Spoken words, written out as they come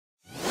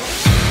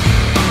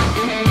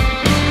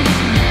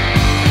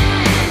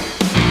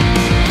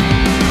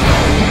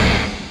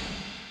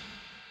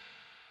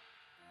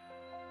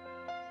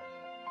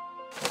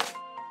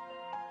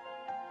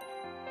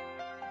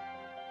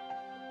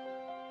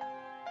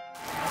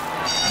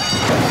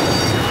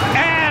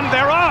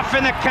Thief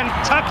in the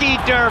Kentucky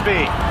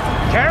Derby.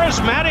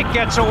 Charismatic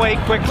gets away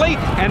quickly,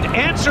 and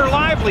Answer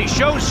Lively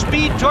shows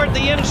speed toward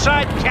the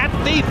inside. Cat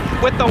Thief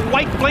with the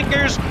white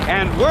blinkers,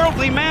 and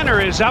Worldly Manor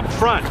is up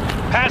front,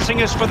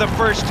 passing us for the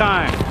first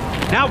time.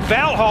 Now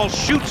Valhall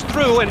shoots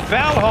through, and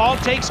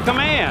Valhall takes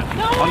command.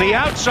 On the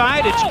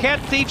outside, it's Cat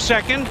Thief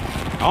second.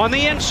 On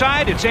the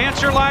inside, it's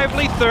Answer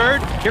Lively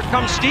third. Here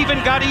comes Stephen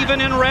Got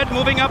Even in red,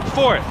 moving up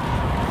fourth.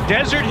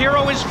 Desert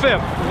Hero is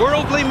fifth.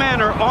 Worldly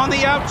Manor on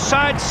the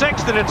outside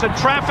sixth, and it's a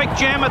traffic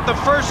jam at the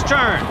first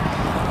turn.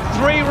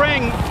 Three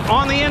Ring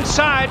on the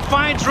inside,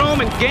 finds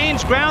room and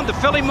gains ground. The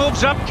filly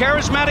moves up.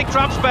 Charismatic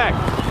drops back.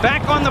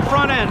 Back on the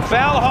front end.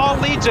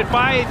 Valhall leads it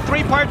by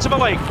 3 parts of a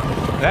length.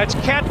 That's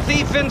Cat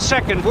Thief in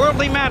second.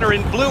 Worldly Manor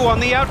in blue on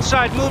the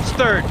outside moves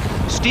third.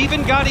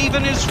 Stephen Got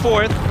Even is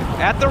fourth.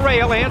 At the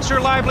rail, Answer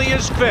Lively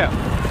is fifth.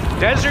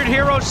 Desert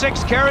Hero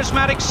sixth.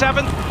 Charismatic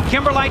seventh.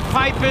 Kimberlite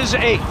Pipe is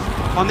eighth.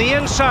 On the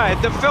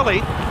inside, the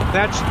filly,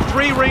 that's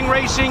 3 Ring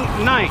Racing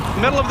ninth.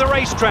 Middle of the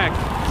racetrack.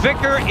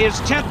 Vicar is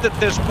 10th at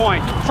this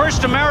point.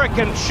 First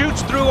American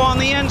shoots through on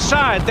the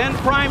inside, then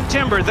Prime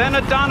Timber, then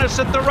Adonis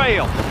at the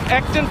rail.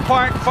 Ecton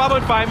Park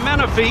followed by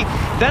Menifee.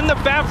 Then the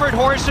Baffert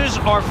horses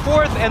are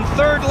 4th and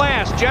 3rd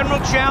last. General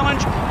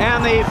Challenge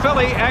and the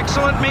filly,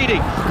 Excellent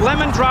Meeting.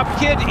 Lemon Drop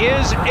Kid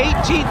is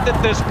 18th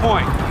at this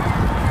point.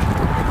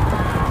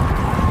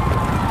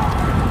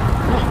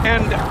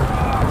 And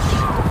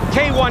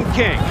K1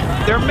 King,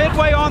 they're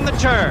midway on the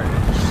turn.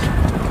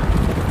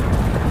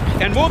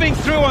 And moving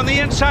through on the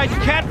inside,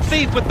 Cat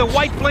Thief with the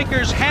white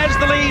blinkers has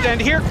the lead.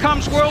 And here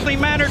comes Worldly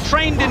Manor,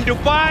 trained in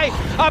Dubai,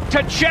 up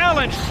to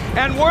challenge.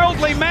 And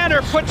Worldly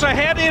Manor puts a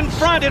head in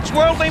front. It's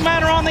Worldly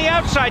Manor on the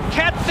outside.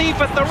 Cat Thief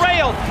at the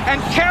rail.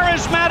 And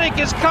Charismatic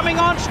is coming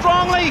on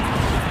strongly.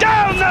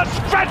 Down the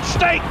stretch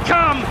they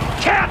come.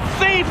 Cat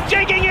Thief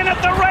digging in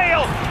at the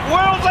rail.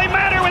 Worldly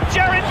Manor with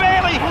Jared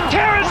Bailey.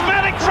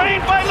 Charismatic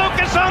trained by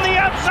Lucas on the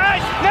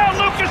outside. Now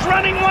Lucas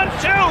running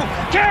 1-2.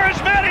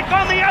 Charismatic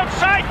on the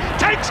outside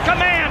takes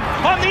command.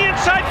 On the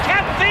inside,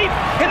 Cat Thief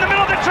in the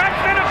middle of the track.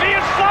 Menifee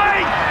is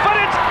flying, but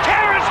it's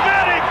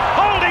Charismatic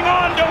holding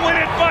on to win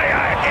it by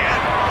a head.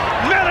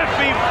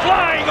 Menifee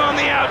flying on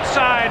the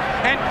outside,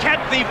 and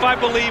Cat Thief, I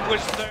believe,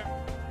 was third.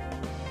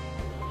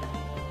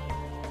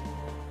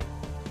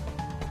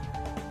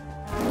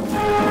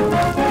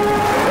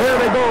 There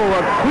they go,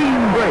 a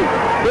clean break.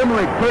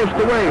 Limerick first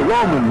away,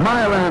 Roman,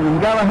 Milan,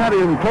 and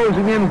Gallahadion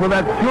closing in for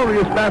that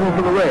furious battle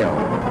for the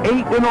rail. 8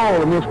 in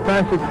all in this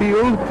classic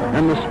field,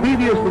 and the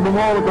speediest of them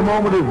all at the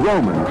moment is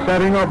Roman,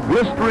 setting up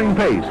blistering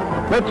pace.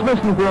 Let's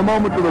listen for a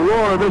moment to the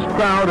roar of this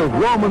crowd as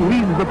Roman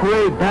leads the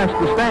parade past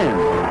the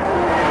stand.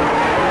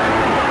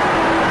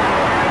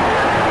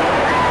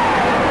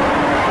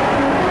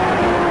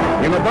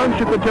 In a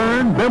bunch at the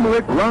turn,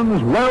 Bimlick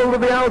runs well to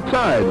the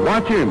outside.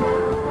 Watch him.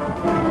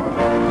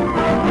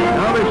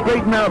 Now they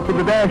straighten out for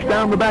the dash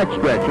down the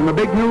backstretch, and the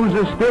big news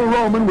is still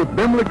Roman with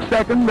Bimlick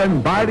second,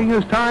 and biding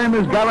his time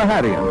is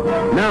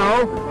Gallahadion.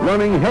 Now,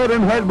 running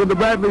head-and-head with the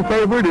Bradley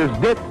favorite is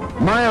Dick,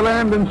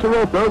 Myaland, and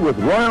Soroka, with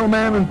Royal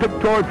Man and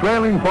Pictor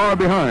trailing far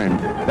behind.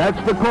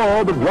 That's the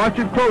call, but watch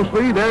it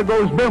closely. There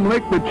goes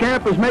Bimlick. The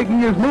champ is making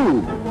his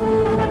move.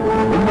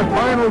 In the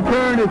final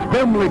turn, it's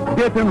Bimlick,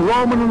 Dick, and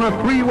Roman in a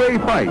 3-way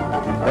fight.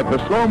 But the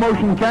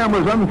slow-motion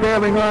camera's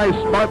unfailing eye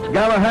spots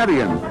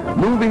Gallahadion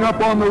moving up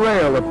on the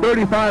rail, a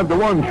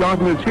 35-to-1 shot,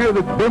 and it's here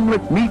that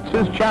Bimlick meets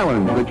his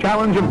challenge, the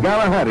challenge of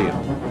Gallahadion.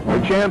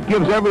 The champ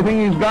gives everything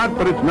he's got,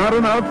 but it's not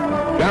enough.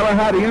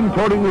 Gallahadion,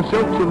 toting the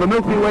silks of the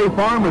Milky Way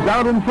farm, is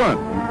out in front.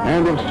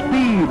 And if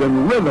speed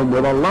and rhythm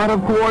with a lot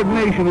of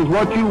coordination is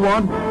what you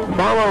want,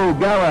 follow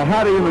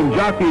Gallahadion and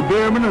jockey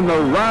Bierman in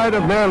the ride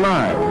of their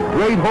lives.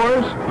 Great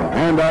horse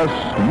and a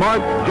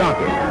smart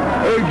jockey,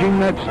 urging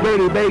that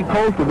sturdy bay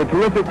colt to the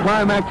terrific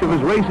climax of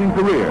his racing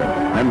career.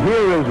 And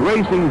here is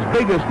racing's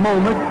biggest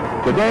moment.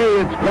 Today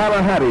it's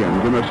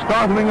Gallahadion's in a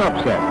startling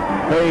upset,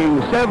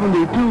 paying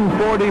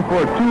 $72.40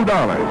 for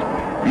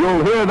 $2.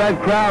 You'll hear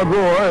that crowd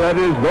roar. That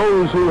is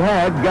those who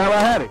had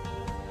Gallahadion.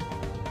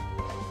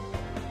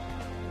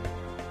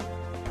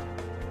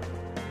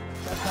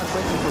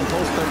 From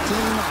post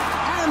 13,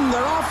 and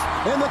they're off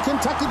in the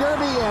Kentucky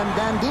Derby, and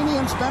Bandini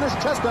and Spanish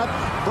Chestnut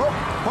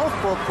both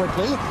broke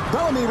quickly.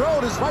 Bellamy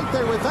Road is right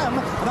there with them,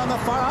 and on the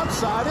far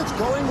outside, it's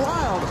Going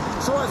Wild.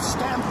 So a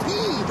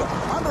stampede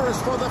under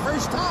us for the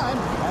first time,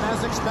 and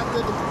as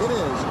expected, it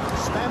is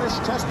Spanish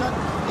Chestnut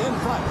in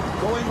front.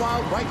 Going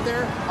Wild right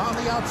there on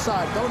the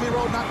outside. Bellamy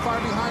Road not far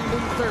behind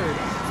in third.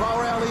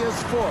 Flower Alley is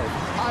fourth.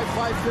 High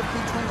 550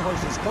 twin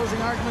horses.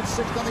 Closing argument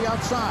sixth on the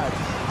outside.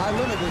 High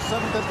Limit is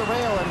seventh at the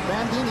rail, and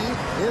Bandini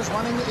is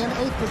running in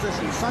 8th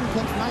position.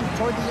 Sunkink ninth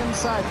toward the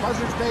inside.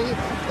 Buzzards Bay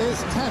is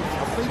 10th.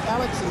 A Fleet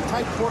Alex in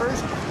tight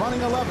quarters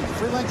running 11th.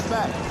 3 lengths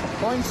back.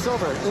 Coin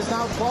Silver is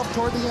now 12th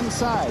toward the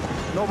inside.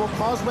 Noble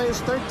Causeway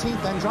is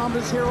 13th.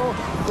 Andromeda's Hero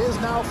is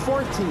now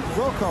 14th.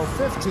 Wilco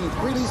 15th.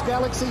 Greely's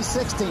Galaxy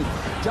 16th.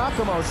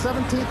 Giacomo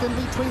 17th in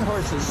between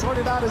horses.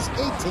 Sorted Out is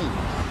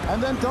 18th.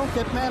 And then Don't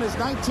Get Man is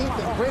 19th.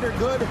 And Greater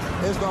Good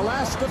is the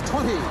last of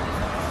 20.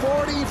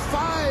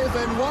 45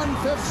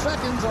 1/5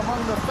 seconds,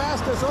 among the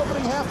fastest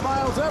opening half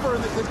miles ever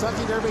in the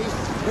Kentucky Derby.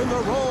 In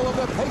the role of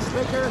the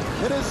pacemaker,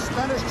 it is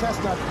Spanish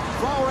Chestnut.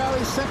 Flower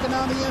Alley second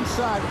on the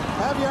inside.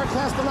 Javier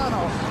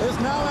Castellano is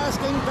now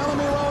asking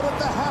Bellamy Road at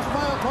the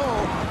half-mile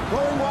pole.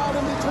 Going wild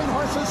in between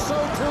horses, so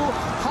too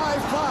High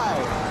Fly.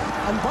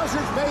 And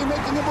Buzzards Bay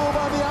making a move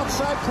on the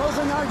outside,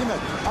 closing argument.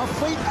 A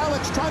Fleet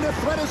Alex trying to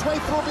thread his way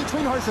through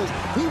between horses.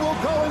 He will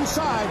go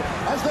inside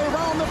as they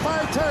round the far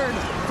turn.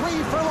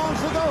 3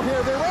 furlongs to go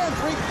here. They ran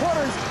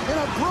 3/4 in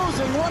a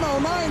bruising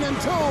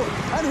 109-2.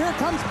 And here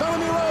comes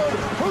Bellamy Road,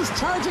 who's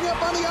charging up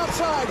on the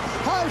outside.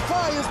 High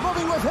Fly is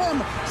moving with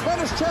him.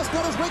 Spanish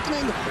Chestnut is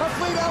weakening. A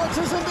Fleet Alex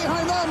is in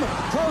behind them.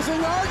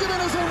 Closing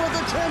argument is in with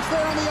the chance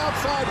there on the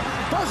outside.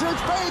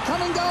 Buzzards Bay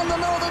coming down the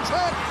middle of the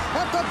track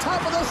at the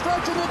top of the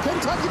stretch in the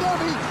Kentucky Derby.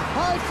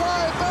 High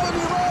Fly,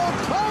 Bellamy Road,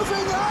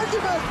 closing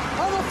argument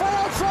on the far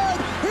outside.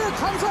 Here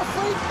comes a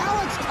Fleet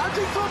Alex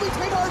charging through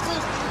between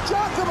horses.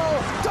 Giacomo,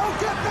 don't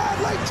get mad,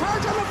 late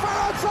charge on the far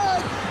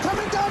outside.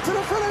 Coming down to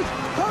the finish,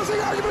 closing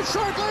argument,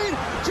 short lead.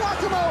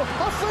 Giacomo,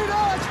 a Fleet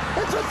Alex,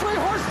 it's a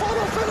 3-horse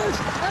photo finish.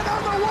 And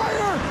on the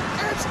wire,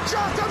 it's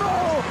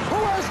Giacomo, who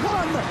has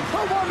won the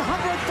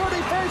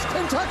 131st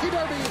Kentucky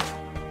Derby.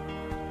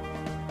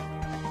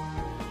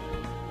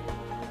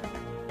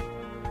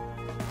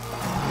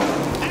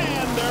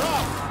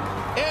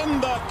 In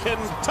the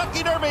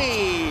Kentucky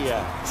Derby.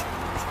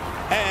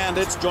 And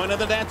it's Join of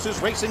the Dancers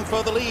racing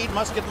for the lead.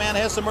 Musket Man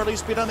has some early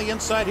speed on the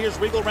inside. Here's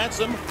Regal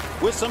Ransom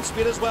with some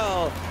speed as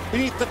well.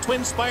 Beneath the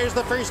Twin Spires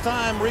the first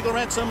time. Regal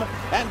Ransom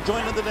and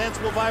Join of the Dance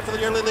will vie for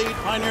the early lead.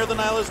 Pioneer of the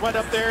Nile is right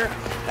up there.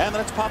 And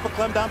then it's Papa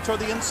Clem down toward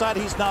the inside.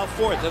 He's now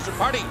 4th. Desert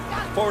Party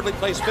forwardly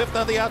placed 5th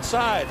on the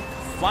outside.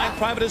 Flying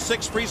Private is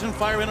 6th. Freezing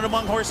Fire in and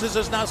among horses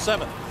is now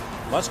 7th.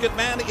 Musket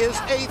Man is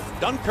 8th.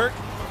 Dunkirk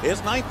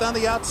is 9th on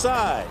the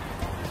outside.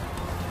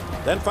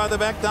 Then farther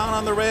back down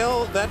on the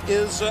rail, that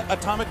is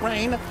Atomic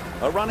Rain,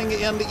 running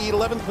in the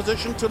 11th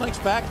position, 2 lengths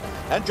back.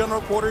 And General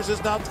Quarters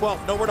is now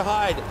 12th. Nowhere to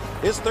Hide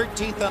is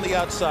 13th on the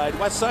outside.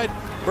 Westside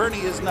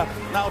Bernie is now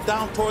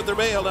down toward the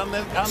rail. And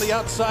then on the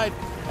outside,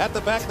 at the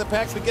back of the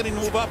pack, beginning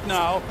to move up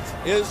now,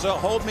 is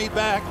Hold Me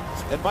Back.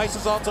 Advice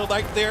is also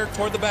right there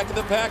toward the back of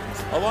the pack,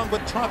 along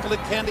with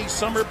Chocolate Candy,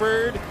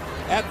 Summerbird.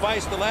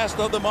 Advice, the last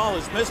of them all,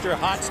 is Mr.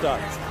 Hot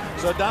Stuff.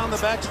 So down the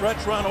back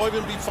stretch run, or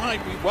even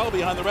well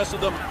behind the rest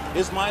of them,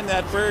 is Mind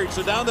That Bird.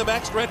 So down the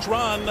back stretch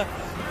run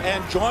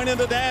and Join in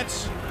the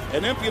Dance.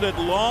 An impudent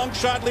long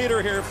shot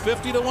leader here,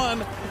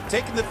 50-1,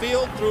 taking the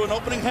field through an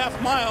opening half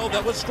mile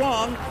that was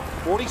strong,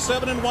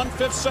 47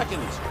 1/5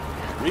 seconds.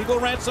 Regal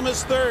Ransom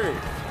is 3rd.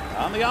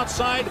 On the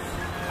outside,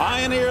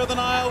 Pioneer of the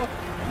Nile.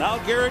 Now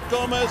Garrett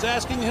Gomez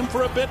asking him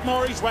for a bit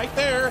more. He's right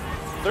there.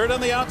 3rd on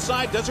the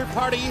outside. Desert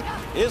Party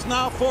is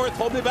now 4th.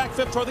 Hold Me Back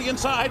 5th toward the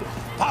inside.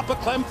 Papa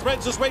Clem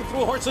threads his way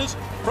through horses.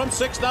 From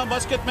 6th now,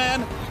 Musket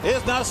Man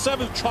is now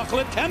 7th.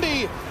 Chocolate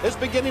Candy is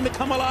beginning to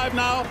come alive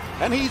now,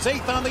 and he's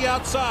 8th on the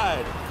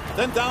outside.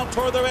 Then down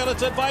toward the rail,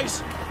 it's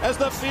Advice as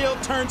the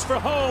field turns for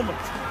home.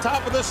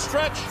 Top of the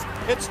stretch,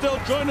 it's still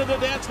Join in the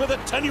Dance with a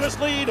tenuous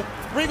lead.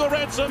 Regal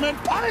Ransom and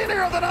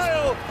Pioneer of the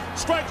Nile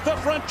strikes the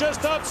front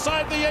just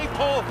outside the 8th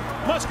pole.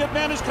 Musket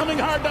Man is coming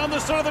hard down the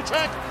center of the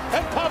track,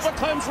 and Papa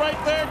Clem's right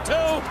there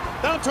too.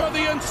 Down toward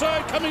the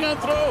inside, coming on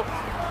through.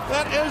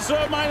 That is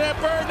Mind That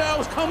Bird now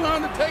is coming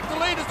on to take the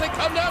lead as they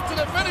come down to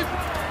the finish.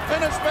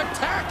 And a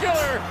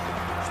spectacular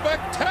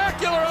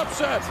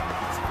upset.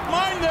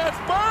 Mind That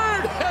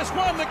Bird has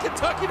won the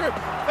Kentucky Derby.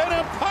 An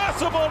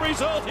impossible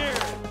result here.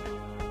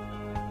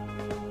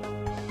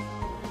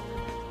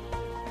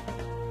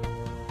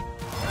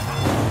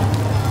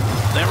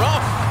 They're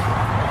off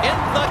in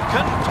the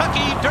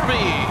Kentucky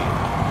Derby.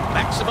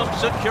 Maximum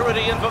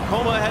Security and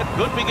Giacomo had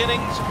good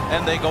beginnings,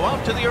 and they go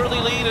out to the early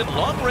lead, and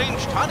Long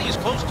Range Tawny's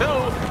close too,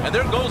 and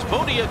there goes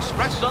Bodie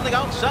Express on the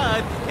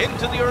outside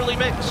into the early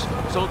mix.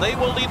 So they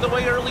will lead the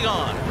way early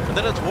on. And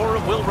then it's War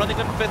of Will running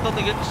in 5th on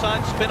the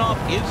inside. Spinoff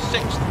is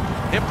 6th.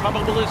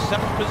 Improbable is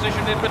 7th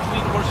position in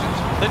between horses.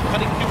 Then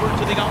Cutting Huber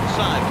to the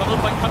outside,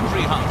 followed by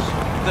Country House.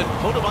 The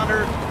Code of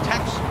Honor,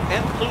 Tax,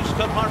 and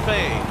Pluska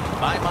Parfait.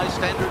 By My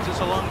Standards is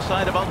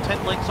alongside, about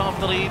 10 lengths off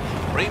the lead.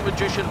 Brave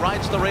Magician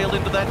rides the rail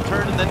into that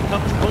turn, and then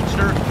comes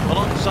Poster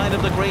alongside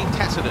of the Gray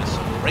Tacitus.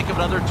 Break of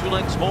another 2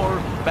 lengths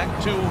more, back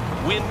to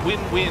Win, Win,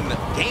 Win.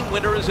 Game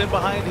Winner is in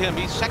behind him.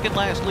 He's second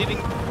last,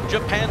 leading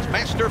Japan's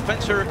Master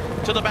Fencer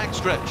to the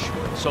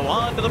backstretch. So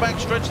on to the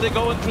backstretch they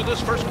go, and through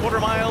this first quarter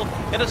mile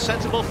in a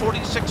sensible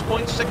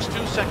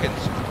 46.62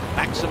 seconds.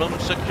 Maximum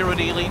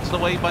Security leads the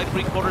way by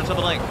 3/4 of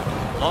a length.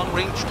 Long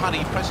Range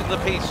Toddy pressing the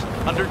pace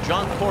under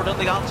John Ford on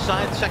the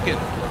outside 2nd.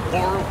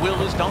 War of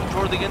Will is down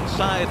toward the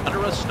inside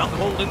under a snug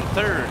hold in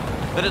 3rd.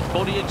 Then it's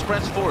Bodie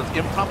Express 4th.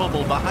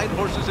 Improbable behind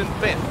horses in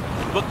 5th.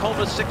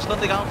 Vacoma 6th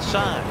on the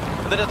outside.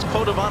 And then it's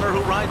Code of Honor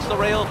who rides the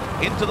rail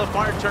into the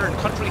far turn.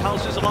 Country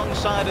House is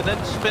alongside, and then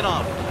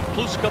Spinoff.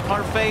 Pluska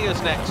Parfait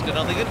is next, and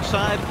on the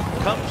inside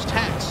comes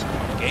Tax.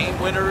 Game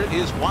Winner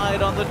is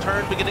wide on the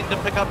turn, beginning to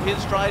pick up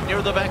his stride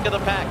near the back of the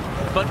pack.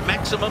 But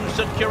Maximum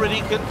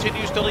Security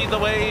continues to lead the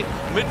way.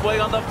 Midway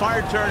on the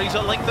far turn, he's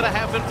a length and a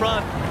half in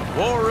front.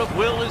 War of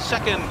Will is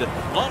second.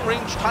 Long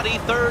Range Toddy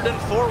third, and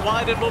 4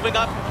 wide and moving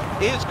up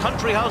is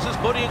Country House's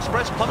Pony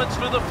Express plummets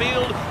through the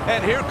field.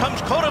 And here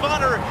comes Code of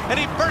Honor, and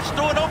he bursts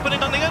through an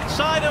opening on the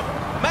inside of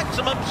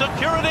Maximum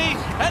Security,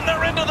 and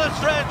they're into the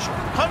stretch.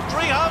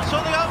 Country House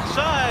on the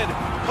outside.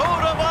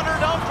 Code of Honor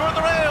down toward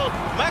the rail.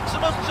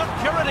 Maximum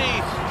Security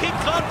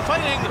keeps on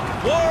fighting.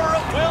 War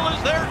of Will is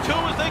there too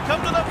as they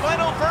come to the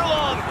final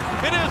furlong.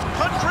 It is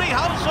Country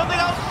House on the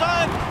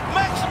outside.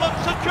 Maximum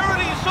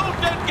Security so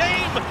dead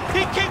game.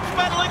 He keeps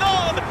battling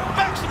on.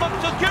 Maximum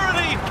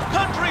Security.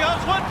 Country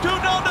House 1-2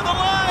 down to the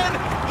line.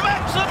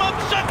 Maximum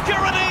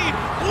Security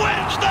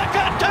wins the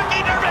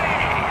Kentucky Derby.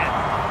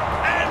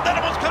 And then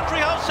it was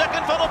Country House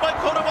second, followed by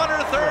Code of Honor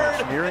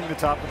third. Nearing the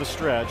top of the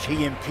stretch,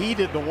 he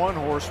impeded the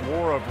one-horse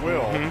War of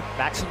Will.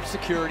 Maximum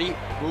Security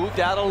moved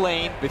out of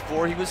lane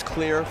before he was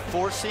clear,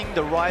 forcing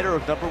the rider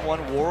of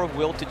 #1 War of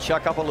Will to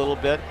chuck up a little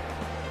bit.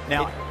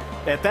 Now,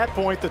 at that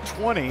point, the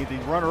 20, the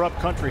runner-up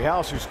Country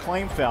House, whose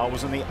claim foul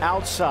was in the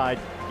outside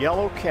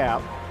yellow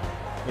cap.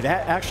 It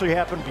actually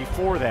happened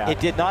before that. It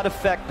did not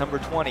affect number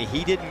 20.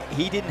 He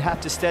didn't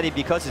have to steady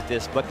because of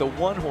this, but the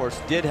one horse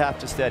did have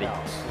to steady.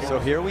 So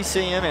here we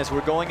see him as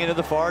we're going into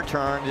the far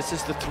turn. This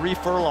is the 3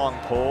 furlong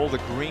pole, the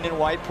green and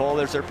white pole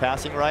as they're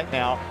passing right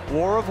now.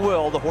 War of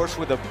Will, the horse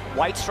with a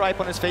white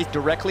stripe on his face,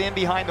 directly in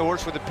behind the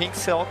horse with the pink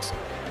silks.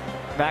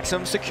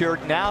 Maximum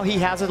secured. Now he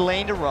has a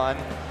lane to run,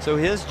 so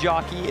his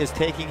jockey is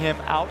taking him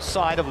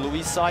outside of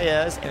Luis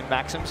Saez and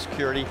Maximum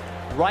Security.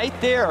 Right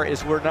there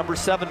is where number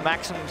 7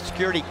 Maximum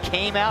Security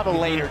came out a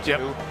lane or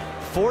two,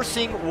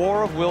 forcing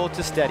War of Will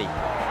to steady.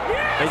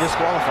 They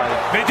disqualified him.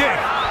 They did.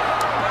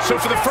 So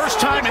for the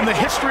first time in the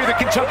history of the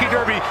Kentucky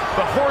Derby,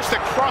 the horse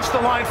that crossed the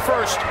line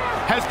first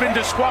has been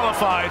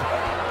disqualified.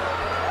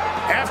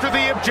 After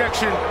the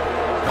objection,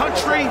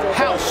 Country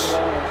House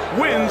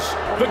wins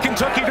the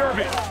Kentucky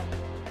Derby.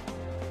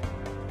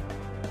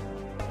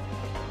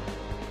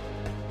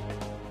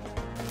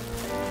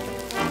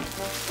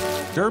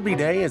 Derby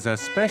Day is a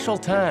special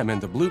time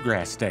in the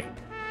Bluegrass State,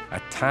 a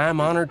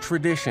time-honored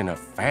tradition of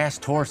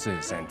fast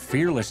horses and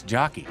fearless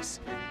jockeys.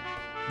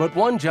 But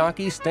one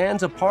jockey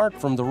stands apart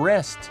from the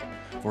rest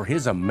for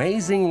his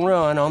amazing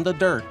run on the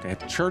dirt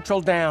at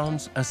Churchill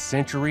Downs a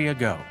century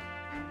ago.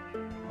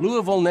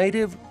 Louisville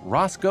native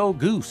Roscoe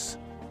Goose.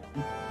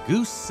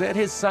 Goose set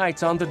his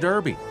sights on the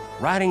Derby,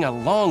 riding a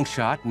long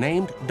shot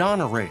named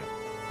Donerail.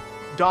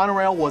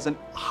 Donerail wasn't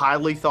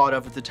highly thought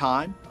of at the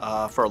time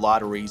for a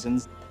lot of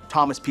reasons.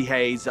 Thomas P.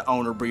 Hayes, the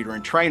owner, breeder,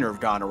 and trainer of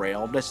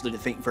Donerail, necessarily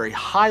didn't think very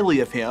highly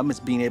of him as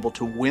being able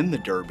to win the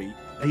Derby.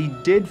 He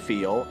did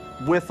feel,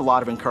 with a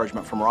lot of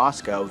encouragement from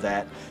Roscoe,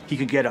 that he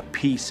could get a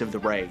piece of the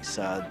race.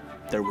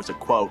 There was a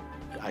quote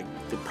that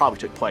probably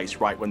took place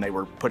right when they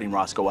were putting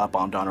Roscoe up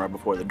on Donerail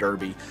before the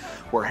Derby,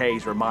 where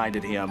Hayes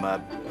reminded him,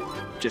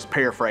 just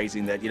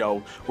paraphrasing, that, you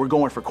know, we're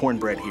going for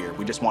cornbread here.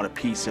 We just want a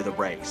piece of the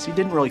race. He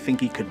didn't really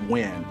think he could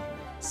win.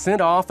 Sent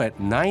off at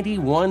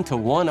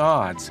 91-to-1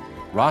 odds,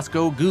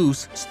 Roscoe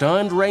Goose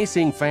stunned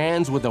racing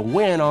fans with a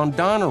win on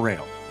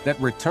Donerail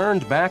that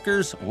returned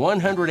backers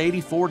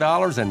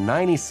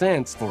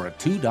 $184.90 for a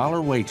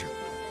 $2 wager.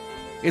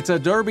 It's a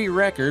Derby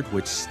record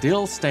which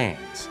still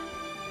stands.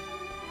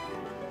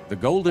 The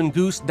Golden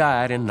Goose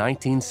died in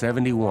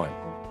 1971,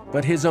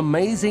 but his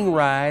amazing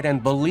ride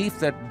and belief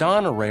that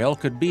Donerail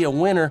could be a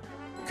winner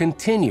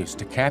continues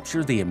to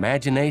capture the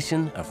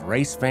imagination of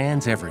race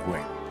fans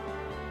everywhere.